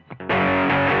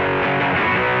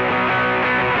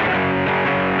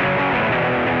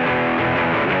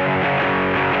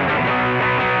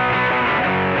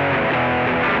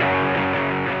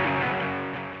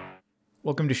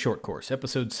Welcome to Short Course,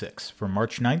 Episode 6, from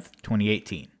March 9th,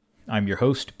 2018. I'm your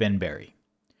host, Ben Berry.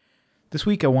 This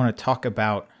week I want to talk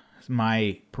about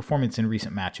my performance in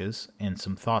recent matches and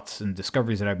some thoughts and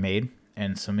discoveries that I've made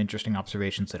and some interesting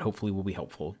observations that hopefully will be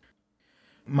helpful.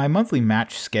 My monthly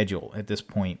match schedule at this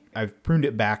point, I've pruned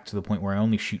it back to the point where I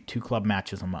only shoot 2 club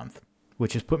matches a month,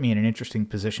 which has put me in an interesting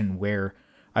position where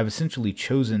I've essentially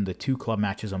chosen the 2 club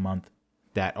matches a month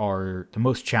that are the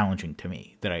most challenging to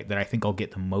me, that I think I'll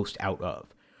get the most out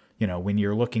of. You know, when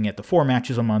you're looking at the 4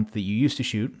 matches a month that you used to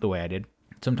shoot, the way I did,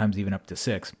 sometimes even up to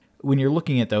 6, when you're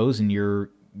looking at those and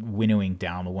you're winnowing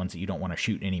down the ones that you don't want to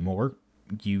shoot anymore,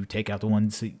 you take out the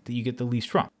ones that you get the least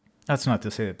from. That's not to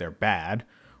say that they're bad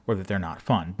or that they're not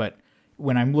fun, but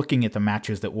when I'm looking at the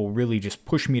matches that will really just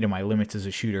push me to my limits as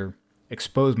a shooter,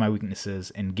 expose my weaknesses,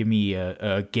 and give me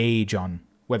a gauge on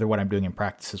whether what I'm doing in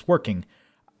practice is working,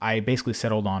 I basically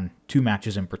settled on 2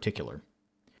 matches in particular.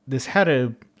 This had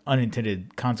an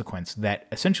unintended consequence that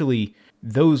essentially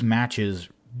those matches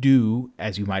do,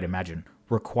 as you might imagine,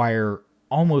 require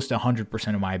almost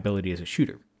 100% of my ability as a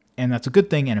shooter. And that's a good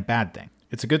thing and a bad thing.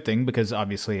 It's a good thing because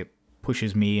obviously it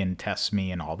pushes me and tests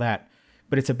me and all that.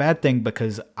 But it's a bad thing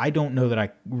because I don't know that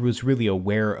I was really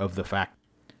aware of the fact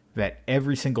that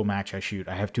every single match I shoot,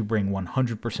 I have to bring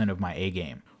 100% of my A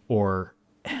game. Or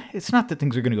it's not that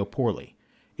things are going to go poorly.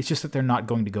 It's just that they're not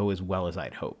going to go as well as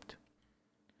I'd hoped.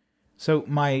 So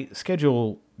my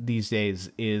schedule these days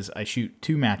is I shoot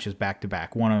 2 matches back to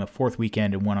back, one on the 4th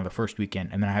weekend and one on the 1st weekend,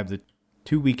 and then I have the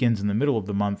 2 weekends in the middle of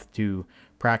the month to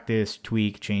practice,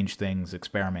 tweak, change things,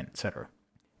 experiment, etc.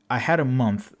 I had a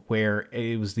month where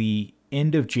it was the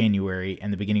end of January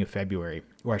and the beginning of February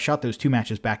where I shot those 2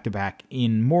 matches back to back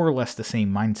in more or less the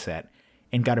same mindset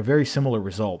and got a very similar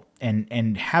result.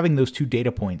 And having those 2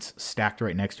 data points stacked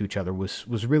right next to each other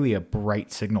was really a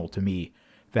bright signal to me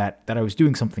that I was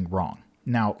doing something wrong.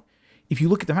 Now, if you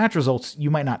look at the match results, you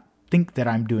might not think that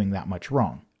I'm doing that much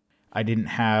wrong. I didn't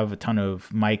have a ton of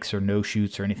mics or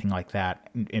no-shoots or anything like that.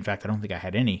 In fact, I don't think I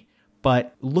had any.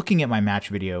 But looking at my match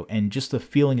video and just the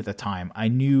feeling at the time, I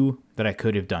knew that I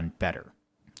could have done better.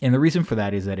 And the reason for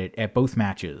that is that at both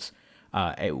matches,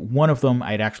 at one of them,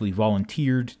 I'd actually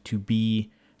volunteered to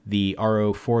be the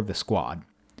RO for the squad.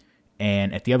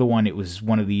 And at the other one, it was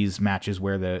one of these matches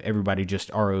where everybody just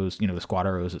ROs, the squad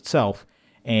ROs itself.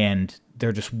 And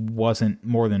there just wasn't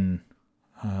more than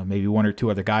maybe 1 or 2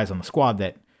 other guys on the squad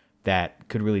that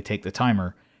could really take the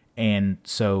timer. And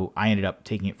so I ended up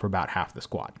taking it for about half the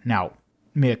squad. Now,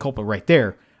 mea culpa right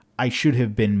there, I should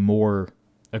have been more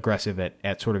aggressive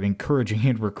at sort of encouraging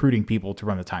and recruiting people to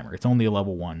run the timer. It's only a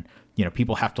level 1.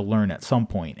 People have to learn at some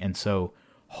point. And so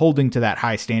holding to that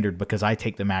high standard, because I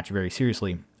take the match very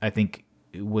seriously, I think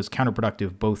it was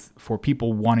counterproductive both for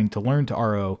people wanting to learn to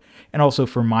RO and also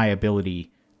for my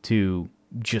ability to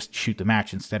just shoot the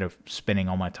match instead of spending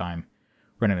all my time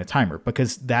running the timer.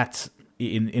 Because that's,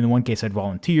 in the one case I'd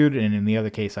volunteered, and in the other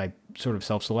case I sort of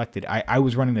self-selected. I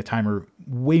was running the timer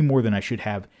way more than I should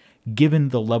have, given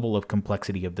the level of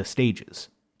complexity of the stages.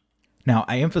 Now,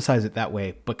 I emphasize it that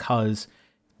way because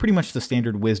pretty much the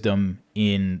standard wisdom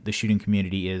in the shooting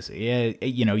community is,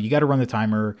 you got to run the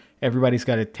timer. Everybody's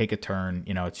got to take a turn.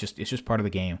 It's just part of the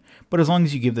game. But as long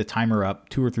as you give the timer up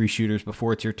 2 or 3 shooters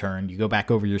before it's your turn, you go back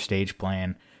over your stage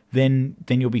plan, then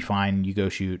you'll be fine. You go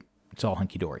shoot. It's all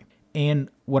hunky-dory. And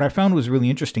what I found was really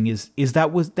interesting is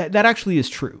that actually is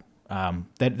true.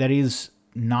 That is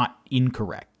not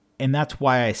incorrect. And that's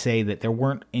why I say that there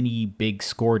weren't any big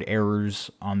scored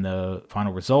errors on the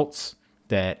final results,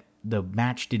 that the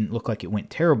match didn't look like it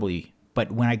went terribly.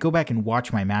 But when I go back and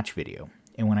watch my match video,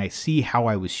 and when I see how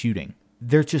I was shooting,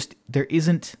 there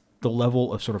isn't the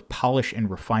level of sort of polish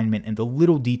and refinement and the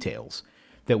little details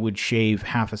that would shave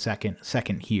half a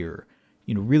second here,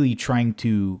 really trying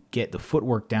to get the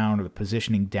footwork down or the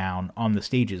positioning down on the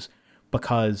stages.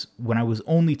 Because when I was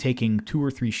only taking 2 or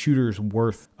 3 shooters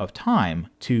worth of time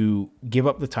to give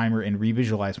up the timer and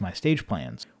revisualize my stage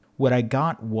plans, what I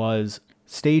got was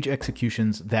stage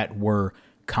executions that were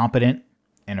competent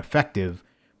and effective,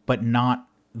 but not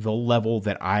the level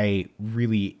that I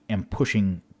really am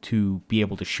pushing to be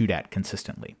able to shoot at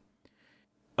consistently.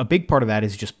 A big part of that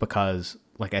is just because,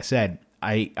 like I said,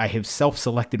 I have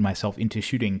self-selected myself into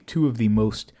shooting 2 of the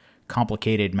most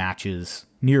complicated matches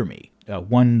near me.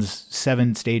 One's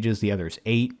 7 stages, the other's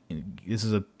 8. This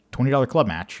is a $20 club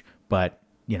match, but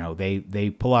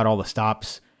they pull out all the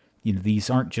stops. These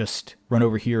aren't just run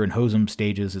over here and hose 'em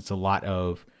stages. It's a lot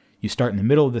of, you start in the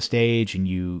middle of the stage and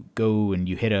you go and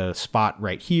you hit a spot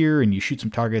right here and you shoot some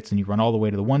targets and you run all the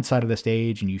way to the one side of the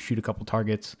stage and you shoot a couple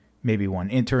targets, maybe one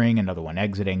entering, another one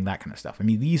exiting, that kind of stuff. I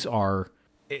mean, these are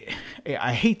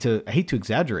I hate to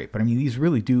exaggerate, but I mean, these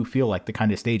really do feel like the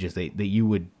kind of stages that you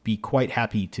would be quite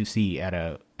happy to see at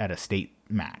a state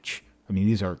match. I mean,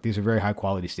 these are very high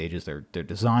quality stages. They're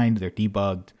designed, they're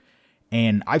debugged,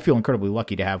 and I feel incredibly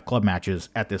lucky to have club matches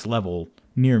at this level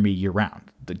near me year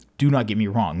round. Do not get me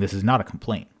wrong, this is not a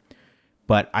complaint,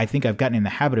 but I think I've gotten in the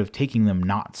habit of taking them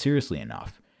not seriously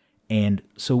enough. And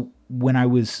so when I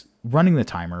was running the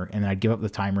timer, and then I'd give up the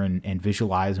timer and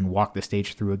visualize and walk the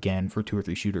stage through again for 2 or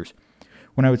 3 shooters,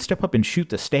 when I would step up and shoot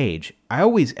the stage, I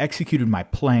always executed my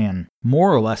plan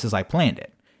more or less as I planned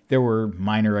it. There were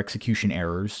minor execution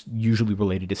errors, usually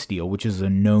related to steel, which is a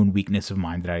known weakness of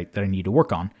mine that I need to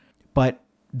work on. But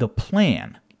the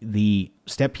plan, the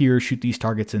step here, shoot these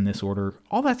targets in this order,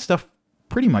 all that stuff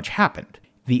pretty much happened.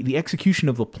 The execution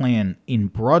of the plan in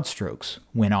broad strokes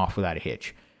went off without a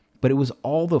hitch, but it was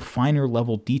all the finer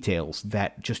level details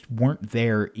that just weren't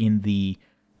there in the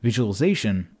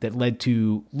visualization that led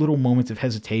to little moments of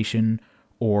hesitation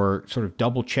or sort of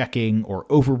double checking or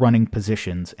overrunning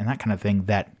positions and that kind of thing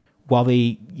that, while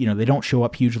they don't show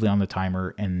up hugely on the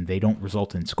timer and they don't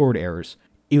result in scored errors,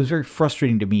 it was very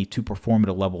frustrating to me to perform at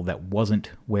a level that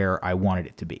wasn't where I wanted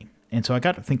it to be. And so I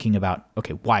got to thinking about,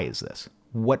 okay, why is this?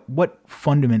 What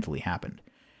fundamentally happened?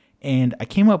 And I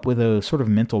came up with a sort of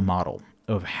mental model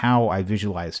of how I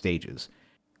visualize stages.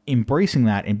 Embracing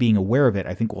that and being aware of it,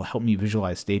 I think, will help me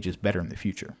visualize stages better in the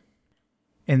future.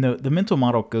 And the mental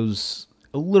model goes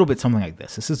a little bit something like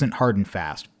this. This isn't hard and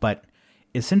fast, but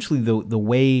essentially the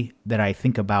way that I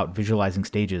think about visualizing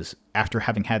stages after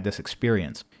having had this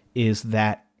experience is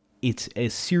that it's a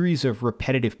series of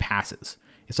repetitive passes.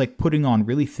 It's like putting on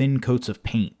really thin coats of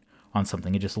paint on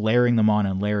something and just layering them on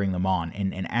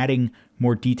and adding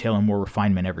more detail and more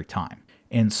refinement every time.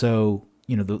 And so,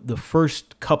 the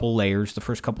first couple layers, the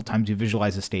first couple times you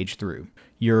visualize a stage through,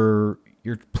 you're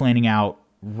planning out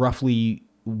roughly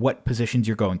what positions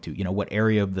you're going to, what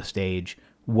area of the stage,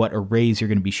 what arrays you're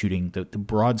going to be shooting, the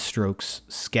broad strokes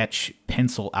sketch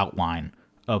pencil outline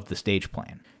of the stage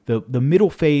plan. The middle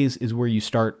phase is where you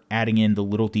start adding in the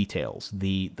little details,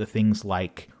 the things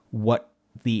like what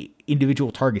the individual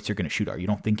targets you're going to shoot are. You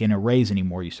don't think in arrays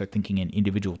anymore, you start thinking in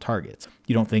individual targets.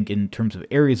 You don't think in terms of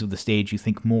areas of the stage, you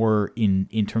think more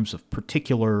in terms of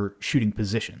particular shooting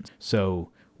positions.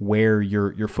 So where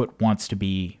your foot wants to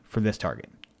be for this target.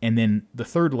 And then the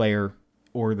third layer,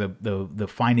 or the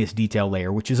finest detail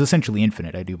layer, which is essentially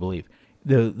infinite, I do believe.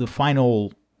 The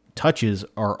final touches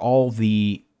are all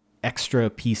the extra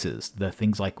pieces, the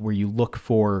things like where you look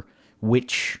for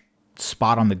which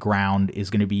spot on the ground is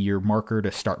going to be your marker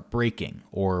to start breaking,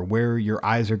 or where your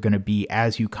eyes are going to be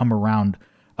as you come around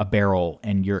a barrel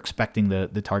and you're expecting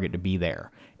the target to be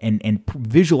there. And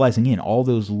visualizing in all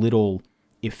those little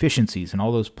efficiencies and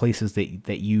all those places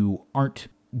that you aren't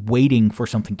waiting for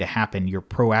something to happen, you're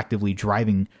proactively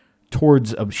driving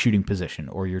towards a shooting position,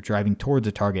 or you're driving towards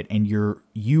a target and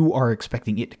you are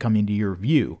expecting it to come into your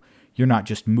view. You're not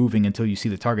just moving until you see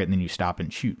the target and then you stop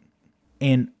and shoot.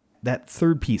 And that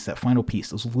third piece, that final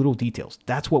piece, those little details,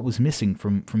 that's what was missing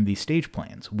from these stage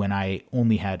plans when I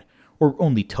only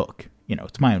took,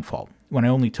 it's my own fault, when I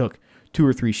only took 2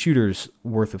 or 3 shooters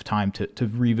worth of time to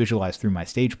revisualize through my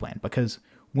stage plan. Because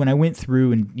when I went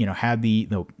through and, had the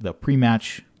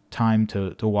pre-match time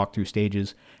to walk through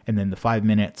stages, and then the 5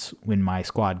 minutes when my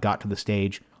squad got to the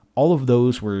stage, all of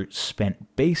those were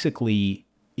spent basically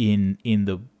in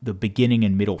the beginning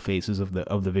and middle phases of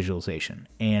the visualization.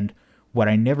 And what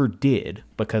I never did,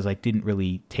 because I didn't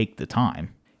really take the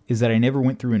time, is that I never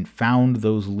went through and found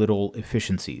those little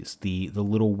efficiencies, the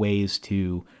little ways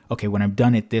to, okay, when I'm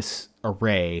done at this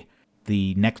array,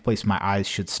 the next place my eyes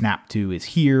should snap to is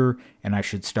here, and I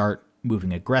should start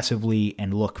moving aggressively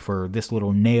and look for this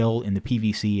little nail in the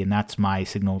PVC, and that's my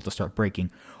signal to start breaking.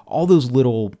 All those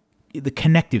little, the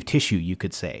connective tissue, you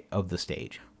could say, of the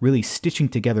stage, really stitching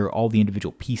together all the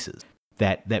individual pieces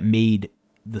that made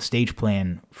the stage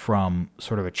plan from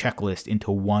sort of a checklist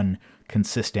into one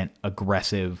consistent,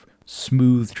 aggressive,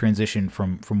 smooth transition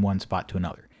from one spot to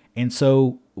another. And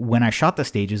so when I shot the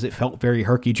stages, it felt very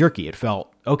herky-jerky. It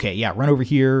felt, okay, yeah, run over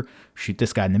here, shoot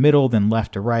this guy in the middle, then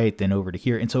left to right, then over to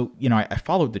here. And so, I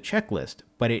followed the checklist,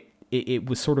 but it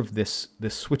was sort of this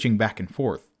switching back and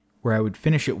forth where I would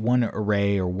finish at one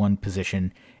array or one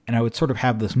position, and I would sort of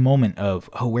have this moment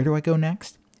of, oh, where do I go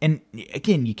next? And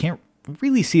again, you can't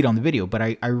really see it on the video, but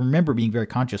I remember being very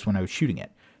conscious when I was shooting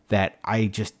it that I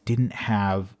just didn't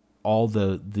have all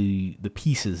the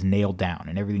pieces nailed down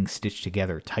and everything stitched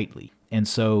together tightly. And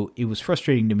so it was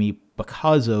frustrating to me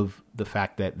because of the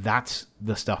fact that that's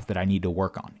the stuff that I need to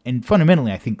work on. And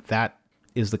fundamentally, I think that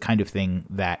is the kind of thing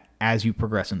that as you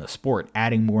progress in the sport,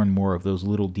 adding more and more of those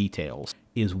little details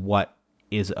is what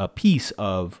is a piece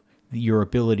of your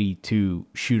ability to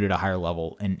shoot at a higher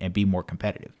level and be more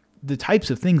competitive. The types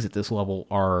of things at this level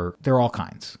they're all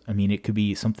kinds. I mean, it could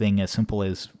be something as simple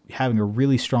as having a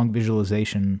really strong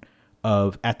visualization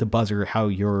of at the buzzer how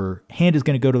your hand is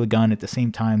going to go to the gun at the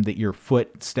same time that your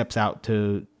foot steps out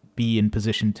to be in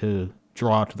position to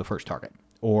draw to the first target.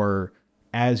 Or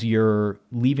as you're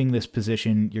leaving this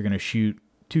position, you're going to shoot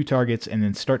 2 targets and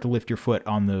then start to lift your foot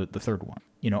on the third one.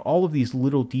 All of these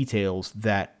little details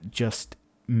that just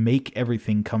make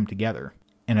everything come together.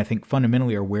 And I think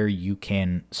fundamentally are where you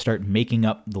can start making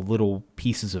up the little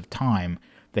pieces of time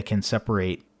that can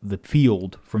separate the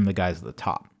field from the guys at the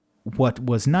top. What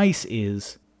was nice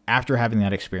is after having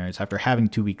that experience, after having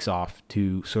 2 weeks off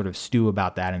to sort of stew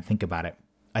about that and think about it,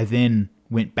 I then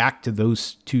went back to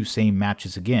those 2 same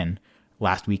matches again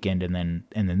last weekend and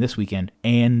then this weekend,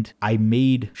 and I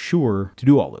made sure to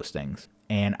do all those things.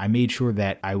 And I made sure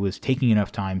that I was taking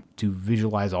enough time to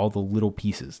visualize all the little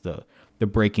pieces, the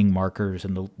braking markers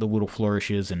and the little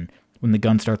flourishes, and when the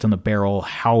gun starts on the barrel,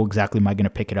 how exactly am I going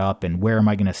to pick it up and where am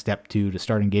I going to step to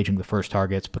start engaging the first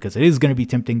targets, because it is going to be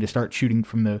tempting to start shooting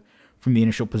from the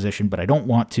initial position, but I don't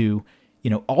want to,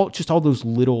 all those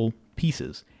little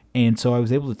pieces. And so I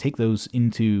was able to take those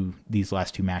into these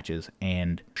last 2 matches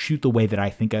and shoot the way that I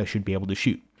think I should be able to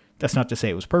shoot. That's not to say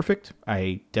it was perfect.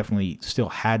 I definitely still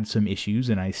had some issues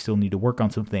and I still need to work on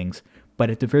some things,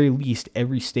 but at the very least,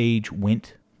 every stage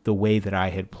went the way that I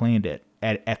had planned it,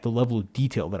 at the level of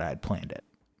detail that I had planned it.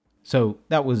 So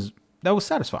that was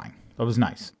satisfying. That was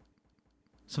nice.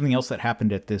 Something else that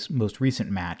happened at this most recent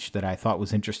match that I thought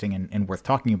was interesting and worth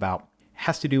talking about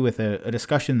has to do with a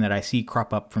discussion that I see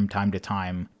crop up from time to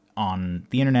time on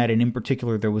the internet, and in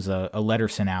particular, there was a letter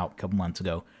sent out a couple months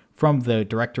ago from the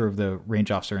director of the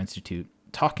Range Officer Institute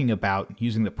talking about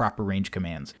using the proper range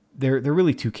commands. There are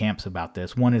really 2 camps about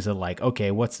this. One is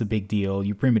okay, what's the big deal?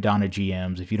 You prima donna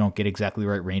GMs, if you don't get exactly the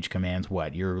right range commands,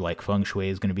 what? Your feng shui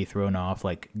is going to be thrown off,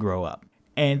 grow up.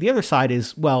 And the other side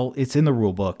is, well, it's in the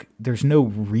rule book. There's no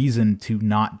reason to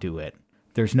not do it.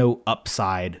 There's no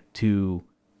upside to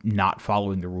not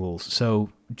following the rules. So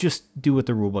just do what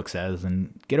the rule book says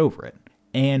and get over it.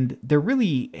 And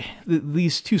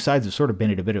these 2 sides have sort of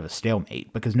been at a bit of a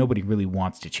stalemate because nobody really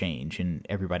wants to change and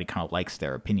everybody kind of likes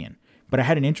their opinion. But I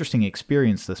had an interesting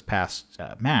experience this past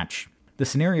match. The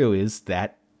scenario is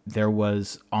that there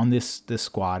was, on this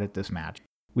squad at this match,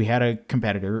 we had a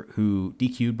competitor who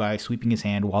DQ'd by sweeping his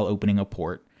hand while opening a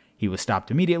port. He was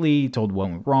stopped immediately, told what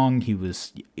went wrong. He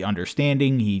was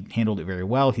understanding. He handled it very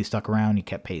well. He stuck around. He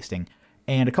kept pasting.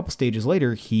 And a couple stages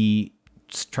later, he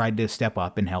tried to step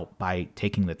up and help by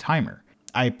taking the timer.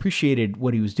 I appreciated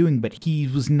what he was doing, but he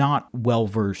was not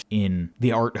well-versed in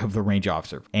the art of the range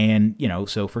officer. And,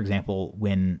 so for example,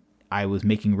 when I was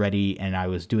making ready and I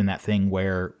was doing that thing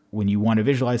where when you want to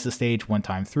visualize the stage one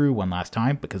time through, one last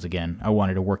time, because again, I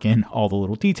wanted to work in all the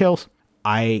little details,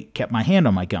 I kept my hand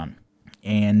on my gun.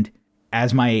 And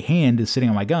as my hand is sitting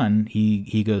on my gun,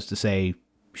 he goes to say,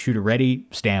 shooter ready,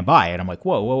 stand by. And I'm like,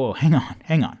 whoa, hang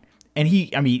on. And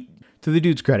to the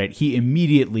dude's credit, he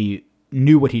immediately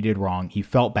knew what he did wrong. He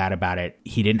felt bad about it.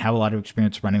 He didn't have a lot of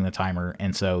experience running the timer,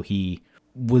 and so he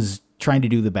was trying to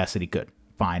do the best that he could.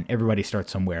 Fine, everybody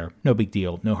starts somewhere. No big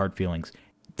deal, no hard feelings.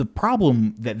 The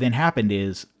problem that then happened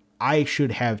is I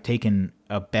should have done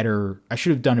a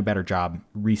better job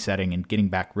resetting and getting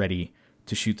back ready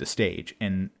to shoot the stage.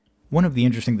 And one of the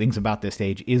interesting things about this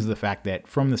stage is the fact that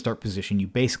from the start position, you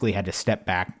basically had to step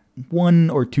back 1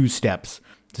 or 2 steps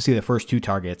to see the first 2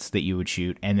 targets that you would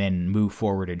shoot and then move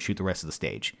forward and shoot the rest of the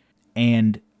stage.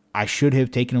 And I should have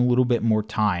taken a little bit more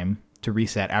time to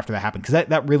reset after that happened, because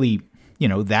that really,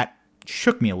 that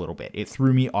shook me a little bit. It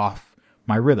threw me off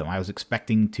my rhythm. I was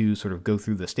expecting to sort of go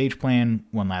through the stage plan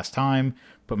one last time,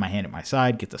 put my hand at my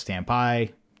side, get the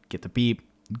standby, get the beep,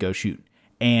 go shoot.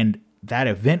 And that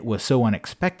event was so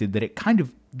unexpected that it kind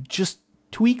of just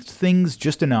tweaked things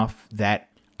just enough that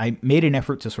I made an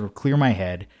effort to sort of clear my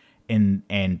head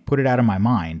and put it out of my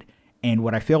mind. And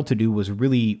what I failed to do was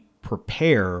really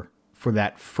prepare for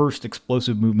that first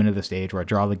explosive movement of the stage where I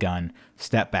draw the gun,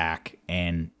 step back,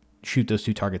 and shoot those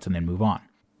 2 targets and then move on.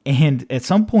 And at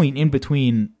some point in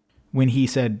between when he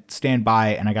said stand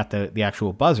by and I got the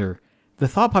actual buzzer, the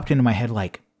thought popped into my head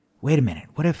wait a minute,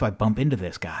 what if I bump into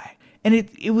this guy? And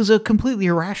it was a completely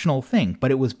irrational thing,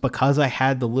 but it was because I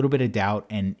had the little bit of doubt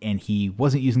and he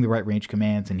wasn't using the right range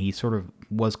commands and he sort of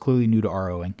was clearly new to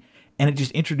ROing. And it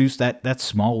just introduced that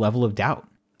small level of doubt.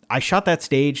 I shot that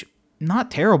stage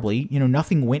not terribly.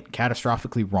 Nothing went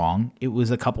catastrophically wrong. It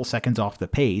was a couple seconds off the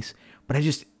pace, but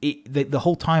the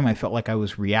whole time I felt like I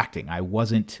was reacting. I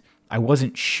wasn't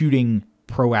shooting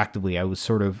proactively.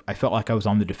 I felt like I was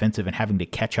on the defensive and having to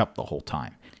catch up the whole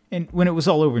time. And when it was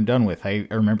all over and done with, I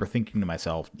remember thinking to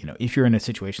myself, if you're in a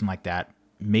situation like that,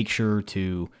 make sure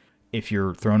to, if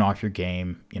you're thrown off your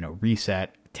game,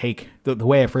 reset. Take the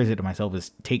way I phrase it to myself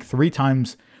is take 3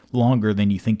 times longer than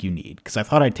you think you need, because I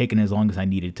thought I'd taken as long as I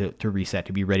needed to reset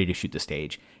to be ready to shoot the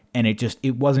stage, and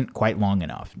it wasn't quite long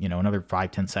enough. Another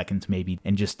 5-10 seconds maybe,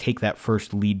 and just take that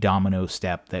first lead domino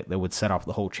step that would set off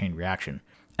the whole chain reaction,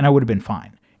 and I would have been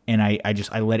fine. And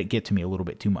I let it get to me a little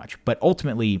bit too much. But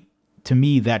ultimately, to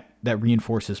me, that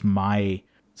reinforces my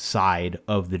side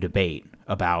of the debate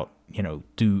about,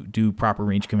 do proper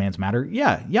range commands matter?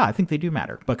 Yeah, I think they do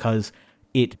matter, because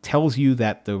it tells you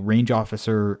that the range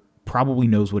officer probably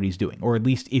knows what he's doing, or at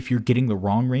least if you're getting the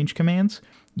wrong range commands,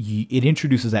 it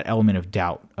introduces that element of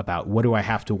doubt about, what do I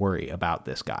have to worry about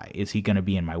this guy? Is he going to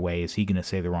be in my way? Is he going to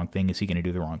say the wrong thing? Is he going to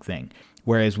do the wrong thing?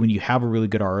 Whereas when you have a really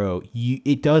good RO,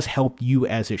 it does help you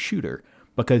as a shooter,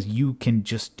 because you can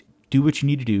just do what you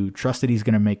need to do, trust that he's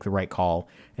going to make the right call,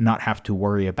 and not have to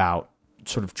worry about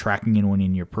sort of tracking anyone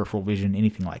in your peripheral vision,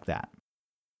 anything like that.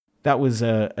 That was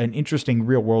an interesting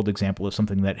real-world example of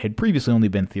something that had previously only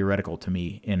been theoretical to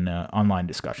me in online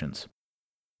discussions.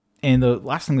 And the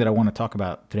last thing that I want to talk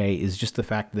about today is just the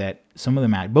fact that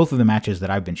both of the matches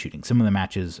that I've been shooting, some of the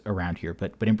matches around here,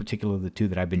 but in particular the 2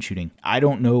 that I've been shooting, I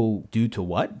don't know due to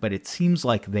what, but it seems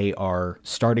like they are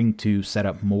starting to set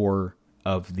up more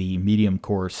of the medium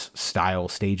course style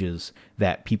stages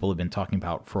that people have been talking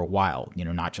about for a while.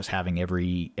 Not just having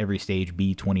every stage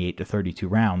be 28 to 32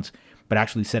 rounds, but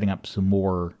actually setting up some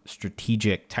more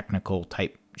strategic, technical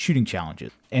type shooting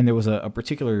challenges. And there was a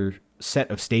particular set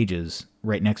of stages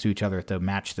right next to each other at the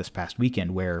match this past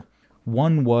weekend, where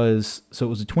one was, so it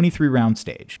was a 23 round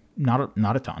stage, not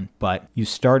a ton, but you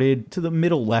started to the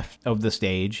middle left of the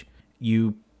stage.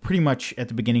 You pretty much at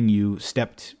the beginning, you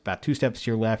stepped about 2 steps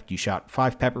to your left. You shot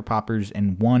 5 pepper poppers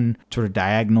and 1 sort of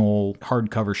diagonal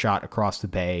hardcover shot across the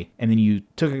bay. And then you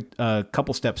took a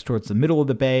couple steps towards the middle of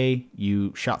the bay.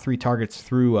 You shot 3 targets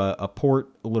through a port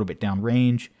a little bit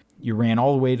downrange. You ran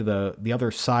all the way to the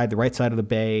other side, the right side of the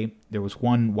bay. There was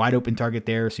 1 wide open target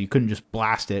there, so you couldn't just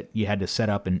blast it. You had to set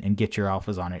up and get your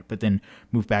alphas on it, but then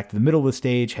move back to the middle of the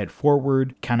stage, head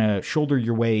forward, kind of shoulder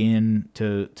your way in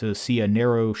to see a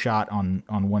narrow shot on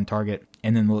 1 target.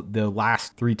 And then the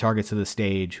last 3 targets of the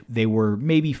stage, they were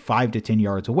maybe 5 to 10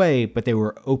 yards away, but they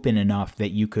were open enough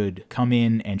that you could come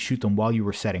in and shoot them while you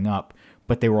were setting up.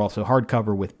 But they were also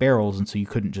hardcover with barrels, and so you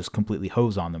couldn't just completely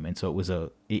hose on them. And so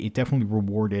it definitely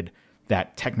rewarded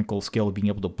that technical skill of being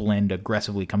able to blend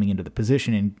aggressively coming into the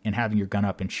position and having your gun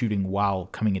up and shooting while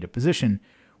coming into position,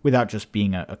 without just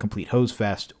being a complete hose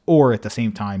fest, or at the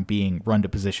same time being run to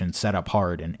position, set up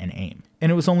hard, and aim.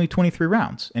 And it was only 23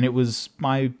 rounds, and it was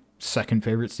my second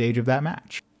favorite stage of that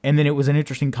match. And then it was an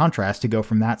interesting contrast to go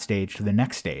from that stage to the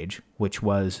next stage, which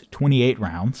was 28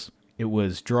 rounds. It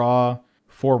was draw,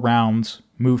 4 rounds,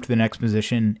 move to the next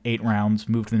position, 8 rounds,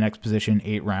 move to the next position,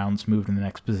 8 rounds, move to the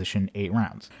next position, 8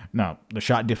 rounds. Now, the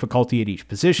shot difficulty at each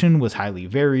position was highly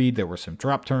varied. There were some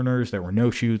drop turners, there were no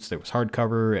shoots, there was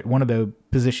hardcover. At one of the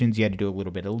positions, you had to do a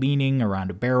little bit of leaning around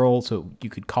a barrel, so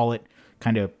you could call it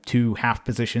kind of 2 half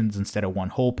positions instead of 1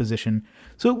 whole position.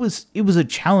 So it was a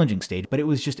challenging stage, but it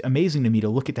was just amazing to me to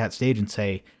look at that stage and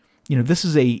say,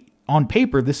 on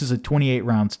paper, this is a 28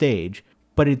 round stage,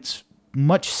 but it's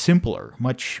much simpler,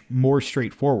 much more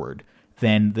straightforward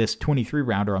than this 23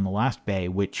 rounder on the last bay,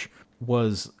 which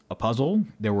was a puzzle.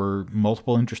 There were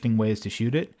multiple interesting ways to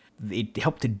shoot it. It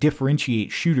helped to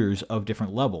differentiate shooters of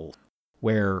different levels,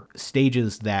 where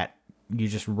stages that you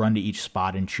just run to each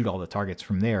spot and shoot all the targets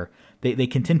from there, they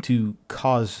can tend to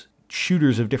cause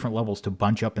shooters of different levels to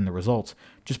bunch up in the results,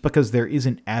 just because there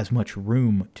isn't as much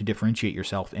room to differentiate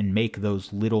yourself and make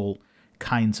those little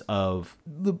kinds of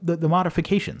the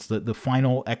modifications, the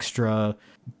final extra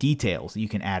details that you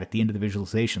can add at the end of the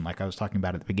visualization, like I was talking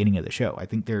about at the beginning of the show. I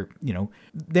think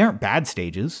they aren't bad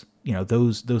stages.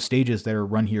 Those stages that are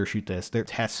run here, shoot this, they're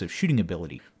tests of shooting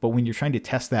ability. But when you're trying to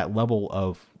test that level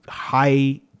of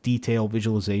high detail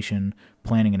visualization,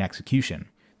 planning, and execution,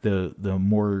 the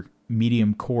more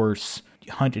medium course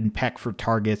hunt and peck for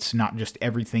targets, not just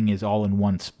everything is all in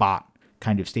one spot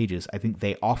kind of stages, I think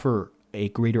they offer a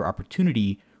greater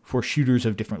opportunity for shooters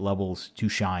of different levels to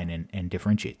shine and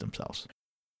differentiate themselves.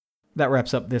 That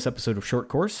wraps up this episode of Short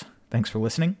Course. Thanks for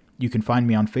listening. You can find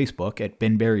me on Facebook at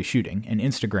Ben Barry Shooting and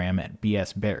Instagram at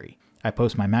BSBarry. I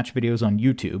post my match videos on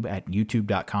YouTube at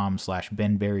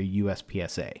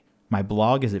youtube.com/BenBarryUSPSA. My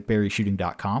blog is at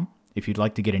barryshooting.com. If you'd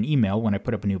like to get an email when I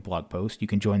put up a new blog post, you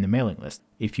can join the mailing list.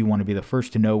 If you want to be the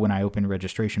first to know when I open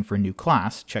registration for a new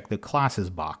class, check the classes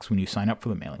box when you sign up for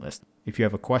the mailing list. If you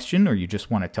have a question or you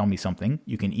just want to tell me something,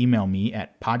 you can email me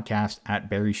at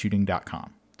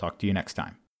podcast@barryshooting.com. Talk to you next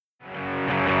time.